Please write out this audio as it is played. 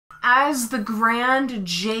As the grand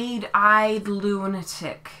jade-eyed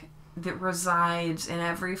lunatic that resides in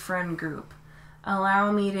every friend group,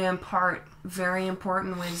 allow me to impart very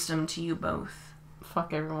important wisdom to you both.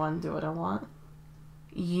 Fuck everyone, do what I want.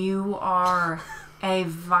 You are a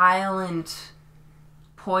violent,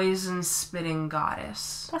 poison-spitting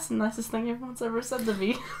goddess. That's the nicest thing everyone's ever said to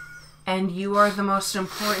me. And you are the most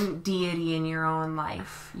important deity in your own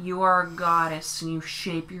life. You are a goddess and you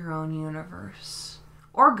shape your own universe.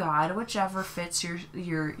 Or God, whichever fits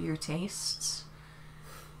your tastes.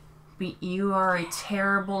 But you are a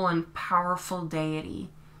terrible and powerful deity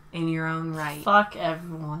in your own right. Fuck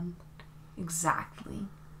everyone. Exactly.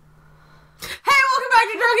 Hey, welcome back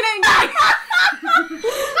to Drunken Angry!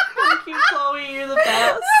 Thank you, Chloe. You're the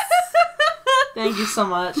best. Thank you so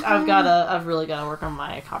much. I've really gotta work on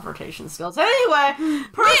my confrontation skills. Anyway, Hey,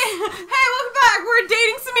 welcome back. We're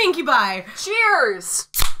dating some incubi. Cheers!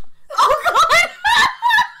 Oh god!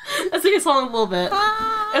 I think it's on a little bit.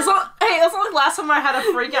 It's not like last time I had a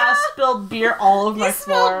freak out, spilled beer all over my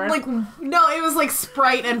floor. No, it was like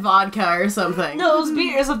Sprite and vodka or something. No, it was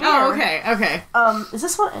beer. It was a beer. Oh, okay. Is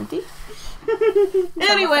this one empty?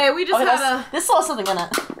 Anyway, we just had this still has something in it.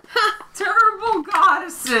 Terrible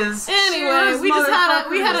goddesses. Anyway, Cheers, we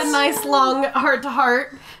had a nice long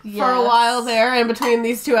heart-to-heart for a while there in between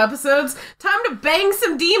these two episodes. Time to bang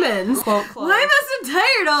some demons. Quote, Why am I so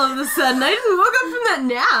tired all of a sudden? I just woke up from that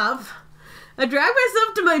nap. I dragged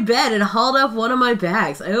myself to my bed and hauled up one of my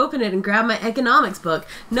bags. I opened it and grabbed my economics book,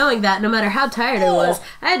 knowing that no matter how tired I was,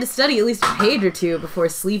 I had to study at least a page or two before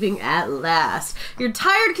sleeping at last. You're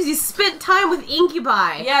tired because you spent time with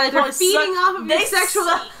incubi. Yeah, they're feeding off of your sexual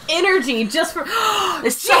energy just for...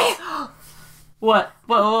 What?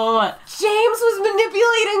 James was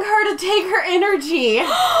manipulating her to take her energy.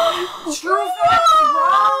 True facts, bro.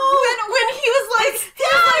 When he was like,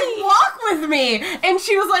 walk with me. And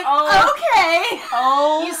she was like, okay.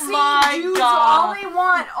 Oh You see, my dudes, god. all they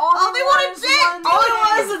want is dick. All they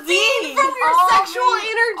want is a D. From your sexual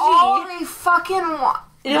energy. All they fucking want.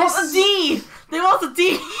 They want the D. They want the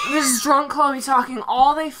D. This is drunk Chloe talking.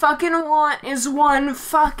 All they fucking want is one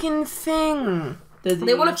fucking thing.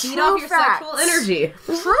 They want to feed off your sexual energy.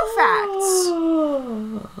 True facts.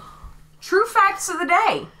 True facts of the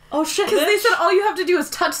day. Oh shit, because they said all you have to do is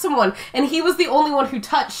touch someone, and he was the only one who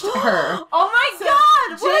touched her. Oh my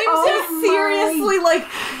god! James is seriously like,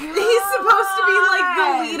 he's supposed to be like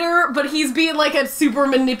the leader, but he's being like a super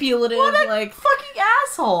manipulative, like fucking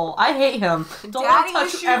asshole. I hate him. Don't let him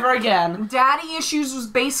touch you ever again. Daddy issues was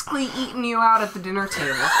basically eating you out at the dinner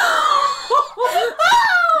table.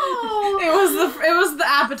 It was the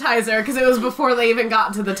appetizer because it was before they even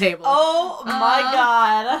got to the table. Oh my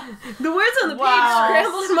god! The words on the page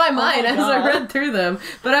scrambled in my mind as I read through them,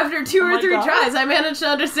 but after two or three tries, I managed to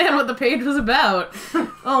understand what the page was about.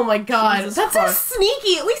 Oh my god, that's so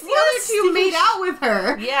sneaky. At least the other two made out with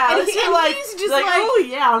her. Yeah, and he's just like, oh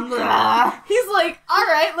yeah. He's like, all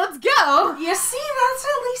right, let's go. You see, that's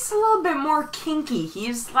at least a little bit more kinky.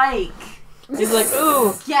 He's like,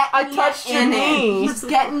 ooh, I touched your knee. He's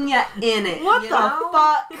getting you in it. What the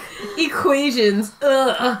fuck? Equations.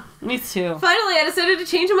 Ugh. Me too. Finally, I decided to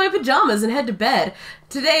change in my pajamas and head to bed.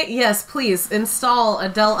 Today, yes, please, install a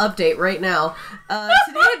Dell update right now. Today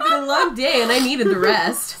had been a long day and I needed the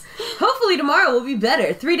rest. Hopefully tomorrow will be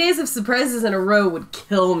better. 3 days of surprises in a row would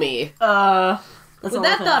kill me. With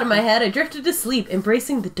that thought in my head, I drifted to sleep,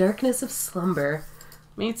 embracing the darkness of slumber.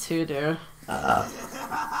 Me too, dude.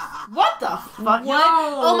 What the fuck? What?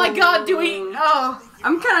 Oh my god,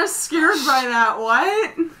 I'm kind of scared by that.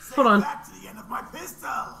 What? Hold on. Back to the end of my pistol.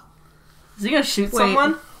 Is he gonna shoot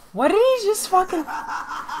someone? What did he just fucking...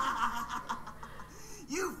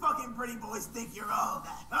 You fucking pretty boys think you're all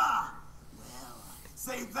that, huh? Well,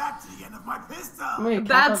 save that to the end of my pistol. Wait,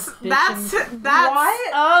 That's what?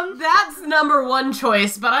 That's number one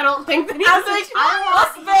choice, but I don't think that he has a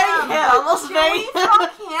Let's bang him.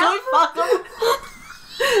 Can we fuck him?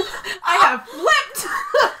 I have flipped.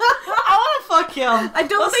 I want to fuck him. I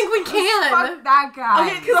don't think we can. Fuck that guy.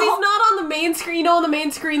 Okay, because he's not on the main screen. You know, on the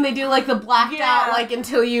main screen they do like the blacked out, like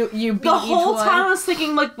until you beat the whole each one. time I was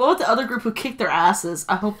thinking, like, what about the other group who kicked their asses?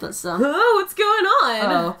 I hope that's them. Oh, what's going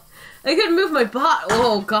on? Oh. I couldn't move my bot.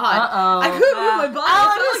 Oh god. Uh-oh. I couldn't move my body. I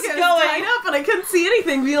felt like I was going? tied up and I couldn't see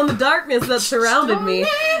anything beyond the darkness that surrounded me. I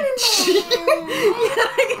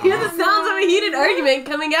could hear the sounds of a heated argument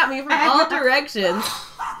coming at me from all directions.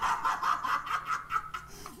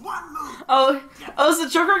 One move. Oh, is the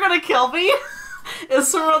Joker gonna kill me? Is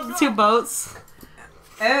someone on the two boats?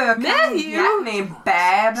 Matthew! That me,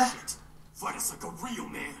 babe. Shit. Fight us like a real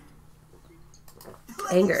man.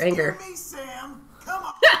 Anger. Me, Sam. Come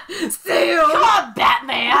on. Sam! Come on,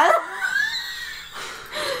 Batman!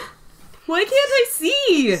 Why can't I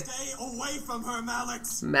see? Stay away from her,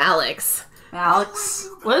 Malix. Malix. Alex.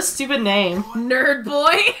 What a stupid name. Nerd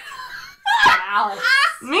boy. Alex.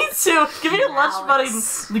 Me too. Give me your lunch money.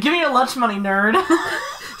 Give me your lunch money, nerd.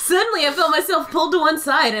 Suddenly, I felt myself pulled to one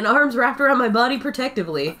side and arms wrapped around my body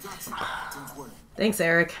protectively. Don't worry. Thanks,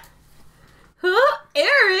 Eric. Huh?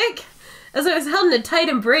 Eric? As I was held in a tight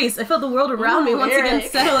embrace, I felt the world around me once again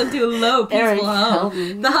Eric. settle into a low, peaceful Eric, help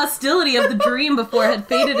me. home. The hostility of the dream before had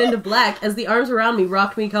faded into black as the arms around me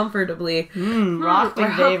rocked me comfortably. Rock me,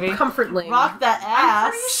 baby. Comfortably. Rock that I'm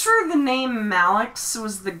ass. pretty sure the name Malix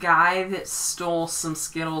was the guy that stole some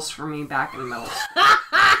Skittles from me back in middle school.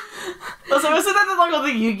 So wasn't that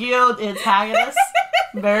the Yu-Gi-Oh antagonist?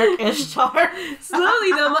 Merrick Ishtar?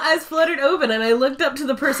 Slowly, though, my eyes fluttered open and I looked up to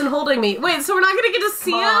the person holding me. Wait, so we're not gonna get to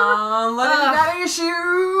see him? Let me get out of your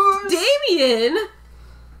shoes. Damien!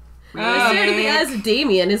 I stared at the eyes of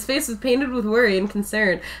Damien. His face was painted with worry and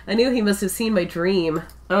concern. I knew he must have seen my dream.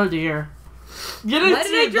 Oh dear. You didn't Why see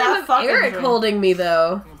did I that dream of fucking Eric dream. holding me,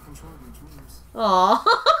 though? Can't control your dreams.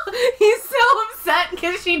 Aw. He's so upset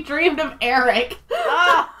because she dreamed of Eric.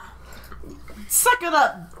 Ah! Suck it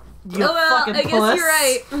up, you Oh, well, fucking I guess puss. you're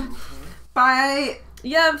right. Bye.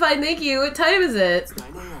 Yeah, I'm fine, thank you. What time is it? It's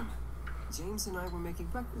 9 a.m. James and I were making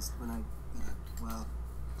breakfast when well,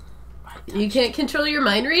 You can't control your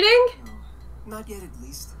mind reading? no, not yet at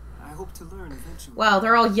least. I hope to learn eventually. Wow,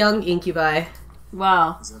 they're all young incubi.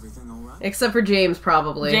 Wow. Is everything alright? Except for James,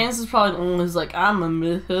 probably. James is probably the one who's like, I'm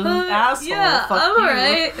a asshole. Yeah, Fuck I'm you.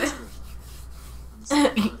 alright. I'm sorry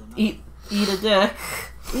I don't know. Eat a dick.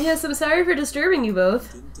 Yes, I'm sorry for disturbing you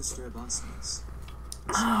both. Didn't disturb us, miss.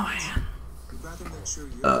 Oh man. We'd rather make sure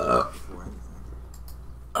you're alright before anything.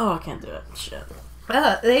 Oh, I can't do it. Shit.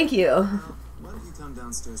 Thank you. Now, why don't you come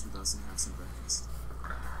downstairs with us and have some breakfast?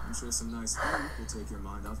 I'm sure some nice food will take your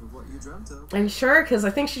mind off of what you dreamt of. I'm sure, because I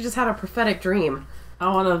think she just had a prophetic dream. I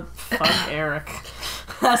want to fuck Eric.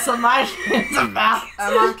 That's what my shit's about.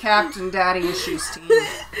 I'm on Captain Daddy Issues team.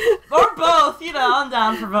 Or both. You know, I'm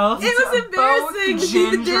down for both. It was embarrassing. Both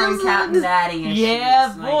Ginger and Captain Daddy Issues.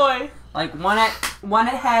 Yeah, Like- boy. Like one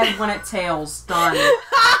at head, one at tails. Done.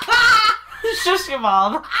 Shush your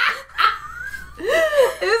mom.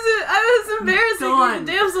 I was embarrassing Done.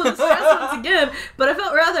 the damsel in distress once again, but I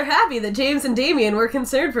felt rather happy that James and Damien were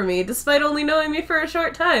concerned for me, despite only knowing me for a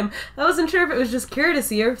short time. I wasn't sure if it was just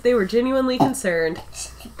courtesy or if they were genuinely concerned.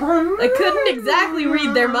 I couldn't exactly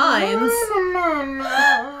read their minds.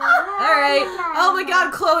 Alright. Oh my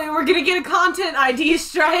god, Chloe, we're gonna get a content ID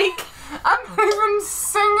strike. I'm even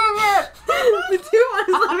singing it. The two of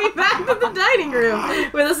us led me back to the dining room,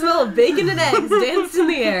 where the smell of bacon and eggs danced in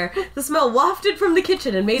the air. The smell wafted from the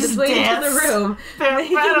kitchen and made its way into the room,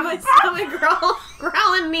 making my stomach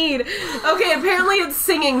growl in need. Okay, apparently it's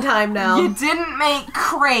singing time now. You didn't make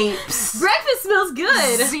crepes. Breakfast smells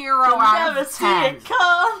good. 0 out Never of see 10. it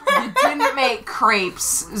come. You didn't make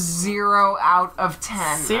crepes. 0 out of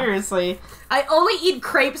 10. Seriously. I only eat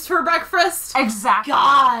crepes for breakfast. Exactly.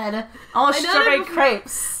 God. I want I know strawberry that-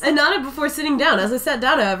 crepes. I nodded before sitting down. As I sat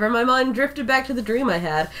down, however, my mind drifted back to the dream I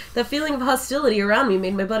had. That feeling of hostility around me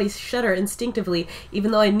made my body shudder instinctively,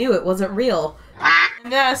 even though I knew it wasn't real.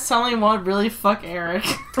 And then I suddenly want to really fuck Eric.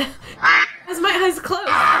 As my eyes closed,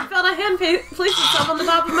 I felt a hand place itself on the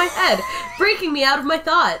top of my head, breaking me out of my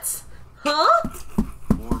thoughts. Huh?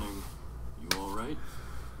 Morning. You alright?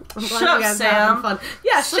 I'm glad Shut you up, guys are Sam. having fun.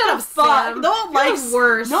 Yeah, shut up, Fuck. Sam. No one You're likes the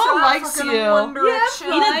worst. No one likes Fucking you. One Direction.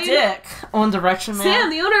 Yeah, Eat fine. a dick. One Direction, man. Sam,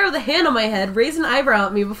 the owner of the hand on my head, raised an eyebrow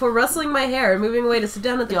at me before rustling my hair and moving away to sit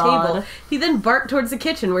down at the God. table. He then barked towards the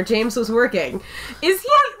kitchen where James was working. Is he,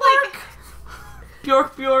 like...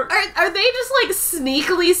 Bjork. Are they just, like,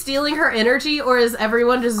 sneakily stealing her energy, or is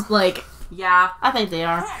everyone just, like... Yeah. I think they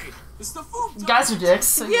are. Hey, it's the food time. Guys are dicks.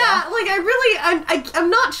 So Yeah, like, I'm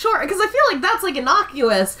not sure, because I feel like that's, like,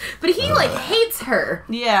 innocuous, but he, like, hates her.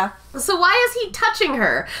 Yeah. So why is he touching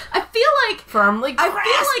her? I feel like... Firmly I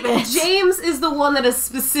feel like grasp it. James is the one that is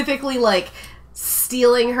specifically, like,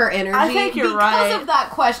 stealing her energy. I think you're because right. of that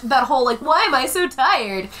question, that whole, like, why am I so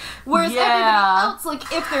tired? Whereas Yeah. everybody else, like,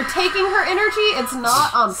 if they're taking her energy, it's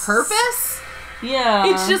not on purpose. Yeah.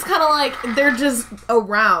 It's just kind of like, they're just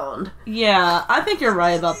around. Yeah, I think you're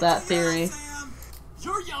right about that theory. Sam,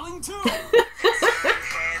 you're yelling too.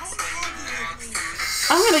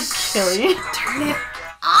 I'm gonna kill you. Turn it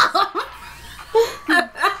off.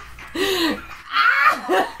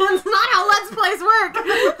 That's not how Let's Plays work.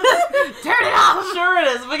 Turn it off. Sure it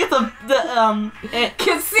is. We get the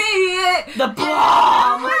Can see it. the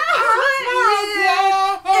bomb.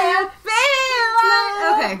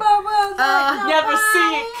 Okay. Never see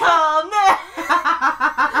it come.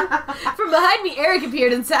 From behind me, Eric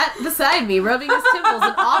appeared and sat beside me, rubbing his temples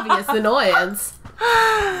in obvious annoyance.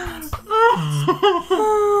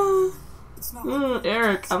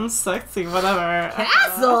 Eric, I'm sexy, whatever.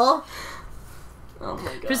 Castle? Oh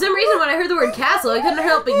my god. For some reason, when I heard the word castle, I couldn't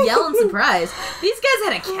help but yell in surprise. These guys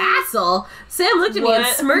had a castle. Sam looked at me and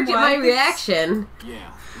smirked at my reaction.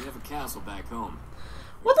 Yeah, we have a castle back home.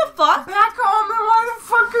 What the fuck? Back home, and why the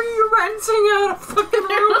fuck are you renting out a fucking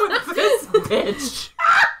room with this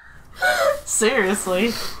bitch?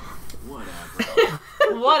 Seriously. Whatever.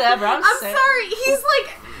 Whatever, I'm saying. sorry, he's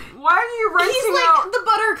like... Why are you renting He's like out? the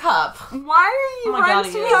Buttercup. Why are you Oh my God,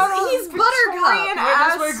 he renting is. out a He's Buttercup. Victorian Why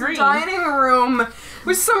does wear ass green? dining room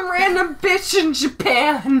with some random bitch in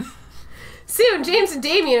Japan? Soon, James and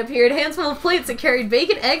Damien appeared, hands full of plates that carried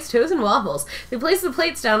bacon, eggs, toast, and waffles. They placed the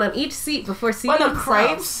plates down on each seat before seating What, no themselves.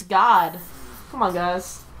 crepes? God. Come on,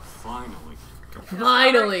 guys. Finally.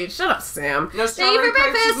 Finally. Shut up, Sam. No Thank you for strawberry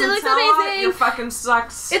breakfast. crepes It with looks Nutella? amazing. It fucking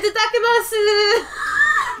sucks. It's a takimasu.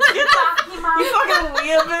 You fucking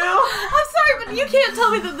weeaboo. I'm sorry, but you can't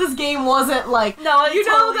tell me that this game wasn't like... No, You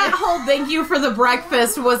know totally- that whole thank you for the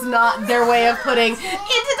breakfast was not their way of putting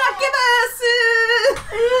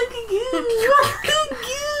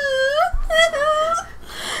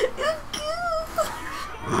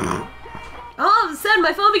All of a sudden,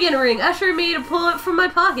 my phone began to ring, ushering me to pull it from my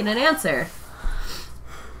pocket and answer.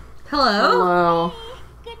 Hello? Hello.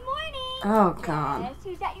 Good morning. Oh, God. Guess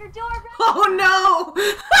who's at your door, bro? Oh no! No!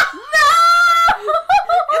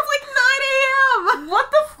 It's like 9 a.m.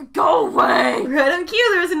 What the Go away! Right on cue,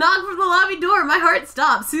 there was a knock from the lobby door. My heart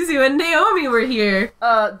stopped. Suzu and Naomi were here.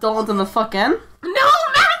 Don't let them the fuck in. No,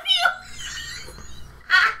 Matthew!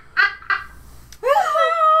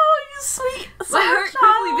 Oh, you sweet. My heart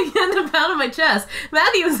quickly began to pound on my chest.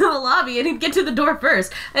 Matthew was in the lobby and he'd get to the door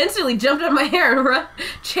first. I instantly jumped out of my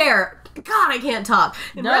chair. God, I can't talk.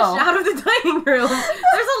 And rushed out of the dining room.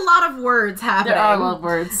 There's a lot of words happening. There are a lot of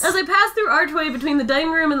words. As I passed through archway between the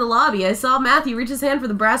dining room and the lobby, I saw Matthew reach his hand for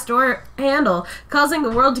the brass door handle, causing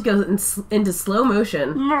the world to go into slow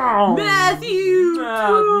motion. No. Matthew!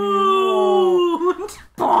 Don't!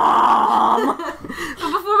 Bomb! But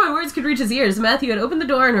before my words could reach his ears, Matthew had opened the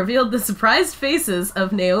door and revealed the surprised faces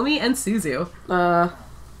of Naomi and Suzu.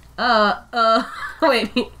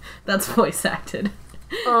 Wait, that's voice acted.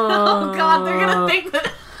 Oh god, they're gonna think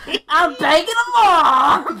that I'm banging them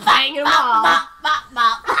all! I'm banging them all.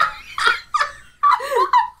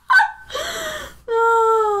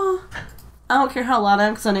 I don't care how loud I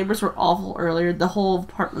am because the neighbors were awful earlier. The whole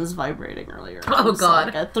apartment was vibrating earlier. Oh, It's God.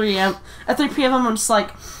 Like at 3 p.m. I'm just like,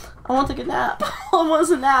 I want to take a nap. I want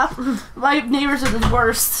a nap. My neighbors are the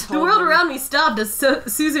worst. The world around me stopped as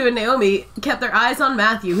Suzu and Naomi kept their eyes on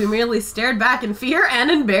Matthew, who merely stared back in fear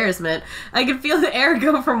and embarrassment. I could feel the air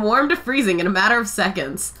go from warm to freezing in a matter of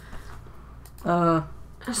seconds.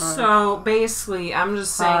 So basically, I'm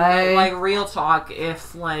just saying, Hi. like, real talk,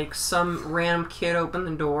 if, like, some random kid opened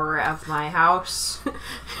the door of my house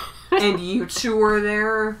and you two were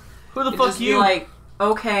there, Who the it'd fuck just be you? like,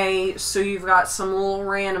 okay, so you've got some little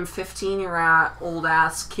random 15-year-old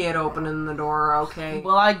ass kid opening the door, okay.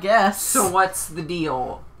 Well, I guess. So what's the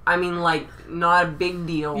deal? I mean, like, not a big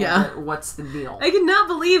deal, Yeah. but what's the deal? I could not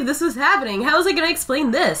believe this was happening. How was I going to explain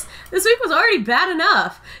this? This week was already bad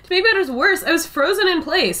enough. To make matters worse, I was frozen in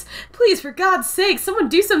place. Please, for God's sake, someone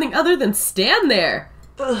do something other than stand there.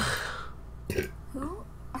 Who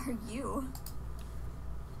are you?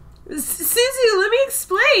 Suzu, let me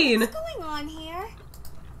explain. What's going on here?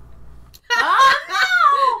 Oh,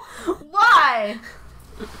 no! Why?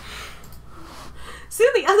 Soon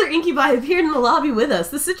the other incubi appeared in the lobby with us.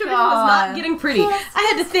 The situation was not God. getting pretty. I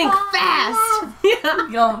had to think fast. Yeah.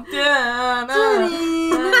 Go.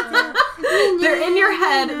 They're in your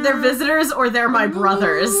head, they're visitors, or they're my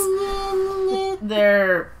brothers.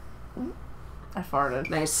 They're. I farted.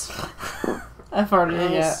 Nice. I farted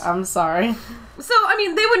again. I'm sorry. So, I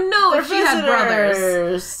mean, they would know if she had brothers.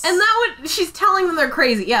 Visitors. And that would, she's telling them they're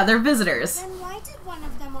crazy. Yeah, they're visitors. Then why did one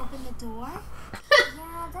of them open the door?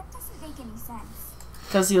 Yeah, that doesn't make any sense.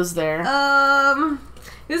 Because he was there.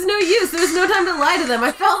 It was no use. There was no time to lie to them.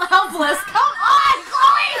 I felt helpless. Come on,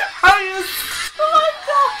 Chloe!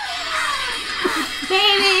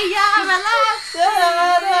 Baby, you're my life.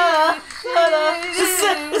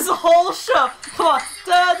 It's a whole show. Come on.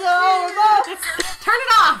 Turn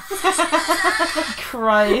it off.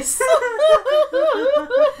 Christ.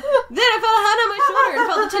 Then I felt a hand on my shoulder and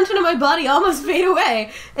felt the tension in my body almost fade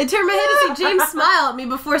away. I turned my head to see James smile at me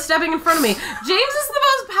before stepping in front of me. James is the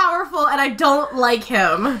most powerful, and I don't like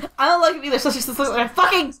him. I don't like him either, so she just looks like my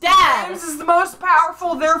fucking dad. James is the most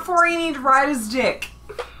powerful, therefore you need to ride his dick.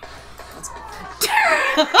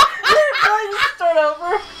 it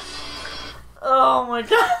over. Oh my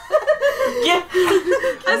god. Yeah.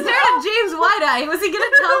 I stared at James wide-eyed. Was he gonna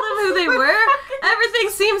tell them who they were? Everything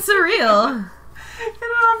seemed surreal.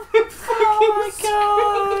 Oh my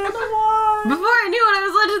god. Why? Before I knew it, I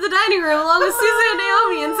was led to the dining room along with Suzu and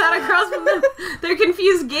Naomi and sat across from them, their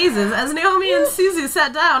confused gazes. As Naomi and Suzu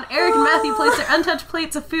sat down, Eric and Matthew placed their untouched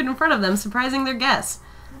plates of food in front of them, surprising their guests.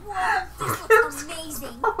 Whoa, this looks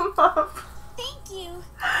amazing. Thank you.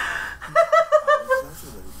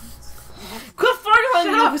 Quit farting on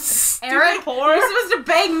you, Eric, you're supposed to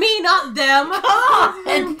beg me, not them.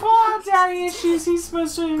 And poor Daddy Issues, he's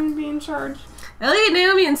supposed to even be in charge. Elliot,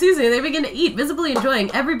 Naomi, and Suzu, they begin to eat, visibly enjoying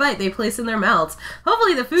every bite they place in their mouths.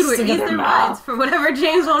 Hopefully the food would Stick it ease in their their mouth. minds for whatever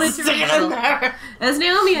James wanted to Stick it in reveal. there. As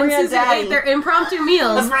Naomi and Bring it, Suzu Daddy. ate their impromptu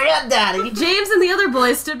meals, Bring it, Daddy. James and the other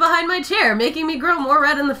boys stood behind my chair, making me grow more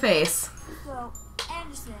red in the face. So,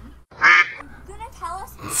 Anderson, you're gonna tell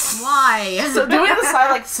us? Why? So do we decide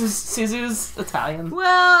like Suzu's Italian?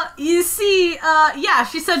 Well, you see, yeah,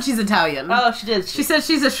 she said she's Italian. Oh, she did. She said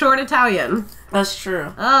she's a short Italian. That's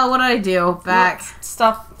true. Oh, what did I do? Back.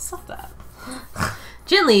 Stop that.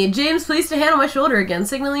 Gently, James placed a hand on my shoulder again,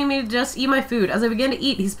 signaling me to just eat my food. As I began to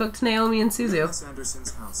eat, he spoke to Naomi and Suzu. Miss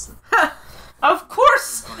Anderson's house, sir. Of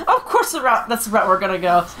course, that's the route we're gonna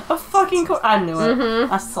go. Of fucking course, I knew it.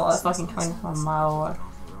 Mm-hmm. I saw that fucking coming from a mile away.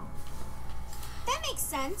 That makes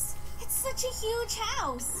sense. It's such a huge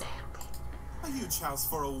house. A huge house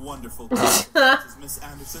for a wonderful Miss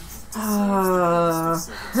Anderson. I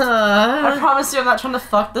promise you, I'm not trying to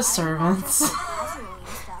fuck the servants.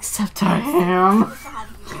 Except I am.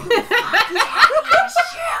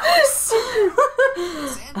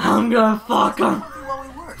 I'm gonna fuck them.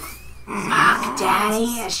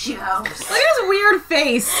 Daddy Issues. Look at his weird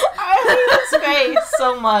face. I hate his face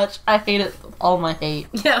so much. I hate it. All my hate.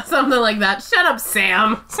 Yeah, something like that. Shut up,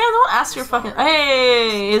 Sam. Sam, don't ask your fucking.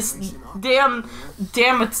 Hey, it's it's Daminin.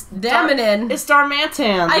 It's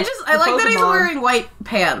Darmantan. I like that he's wearing white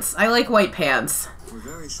pants. I like white pants. We're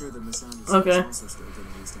very sure that Miss Anderson Okay. is also still getting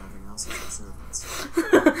used to having us as her servants.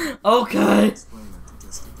 Okay. Explain that to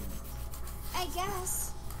just again. I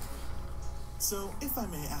guess. So, if I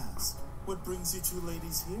may ask, what brings you two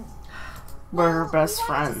ladies here? We're best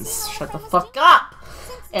friends. Shut the fuck up,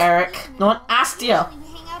 Eric. No one asked you. We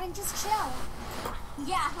hang out and just chill.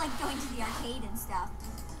 Yeah, like going to the arcade and stuff.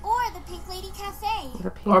 Or the Pink Lady Cafe.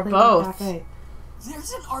 Or both.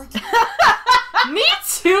 There's an arcade. Me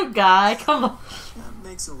too, guy. Come on. That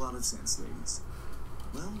makes a lot of sense, ladies.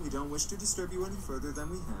 Well, we don't wish to disturb you any further than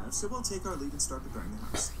we have, so we'll take our leave and start preparing the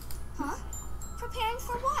house. Huh? Preparing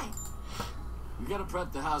for what? We gotta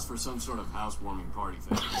prep the house for some sort of housewarming party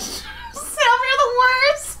thing. Sam, you're the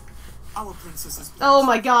worst. Our princess is Oh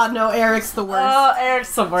my god, no, Eric's the worst. Oh,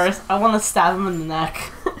 Eric's the worst. I want to stab him in the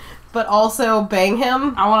neck. But also bang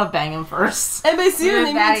him. I want to bang him first. And by soon,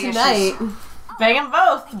 they Daddy mean tonight. Bang them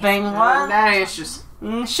both. Bang one. Daddy Issues.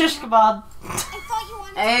 Shish kebab. I thought you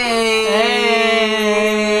wanted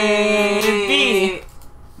Hey. B.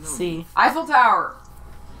 No, C. Eiffel Tower.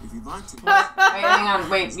 if you'd like to. Wait, hang on.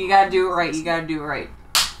 Wait, you gotta do it right. You gotta do it right.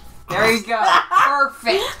 There you go.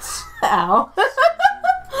 Perfect. Ow.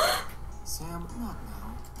 Sam, not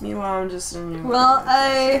now. Meanwhile, I'm just in your... Well,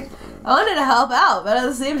 I wanted to help out, but at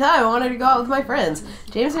the same time, I wanted to go out with my friends.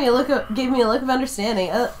 James gave me a look of understanding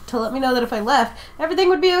to let me know that if I left, everything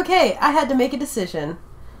would be okay. I had to make a decision.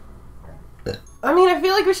 I mean, I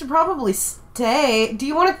feel like we should probably stay. Do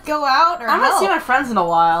you want to go out or I haven't help? seen my friends in a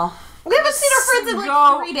while. We haven't seen our friends in like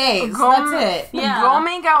Go- 3 days. go- That's it. Yeah. Go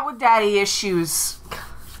make out with Daddy Issues.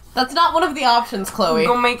 That's not one of the options, Chloe.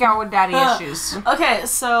 Go make out with Daddy Issues. Okay,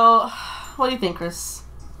 so what do you think, Chris?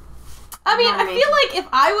 I mean, I feel like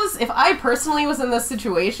if I personally was in this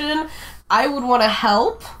situation, I would want to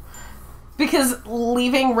help. Because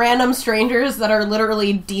leaving random strangers that are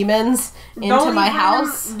literally demons into my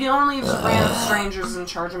house. Don't leave random strangers in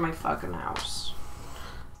charge of my fucking house.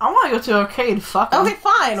 I want to go to an arcade. Fuck 'em. Okay,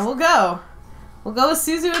 fine, we'll go. We'll go with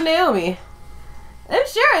Suzu and Naomi. I'm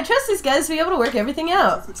sure I trust these guys to be able to work everything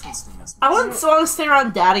out. For trusting us. I want to stay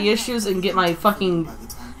around daddy issues and get my fucking By the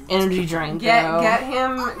time you energy drink. Get though.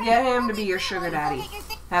 him to be your sugar daddy.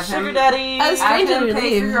 Have him Sugar daddy. I was Have trying to him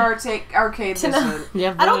pay leave. for your arcade visit.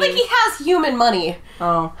 Yeah, I don't think he has human money.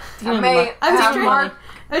 Oh. I may I'm have strange- Mark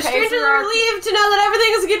A stranger for your- relieved to know that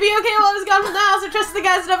everything is going to be okay while I was gone from the house. I trusted the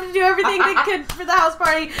guys enough to do everything they could for the house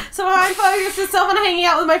party. So I'm focused myself on hanging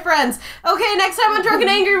out with my friends. Okay, next time I'm drunk and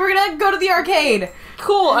angry, we're going to go to the arcade.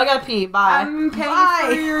 Cool, I gotta pee. Bye. I'm paying Bye.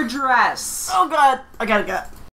 for your dress. Oh god, I gotta go.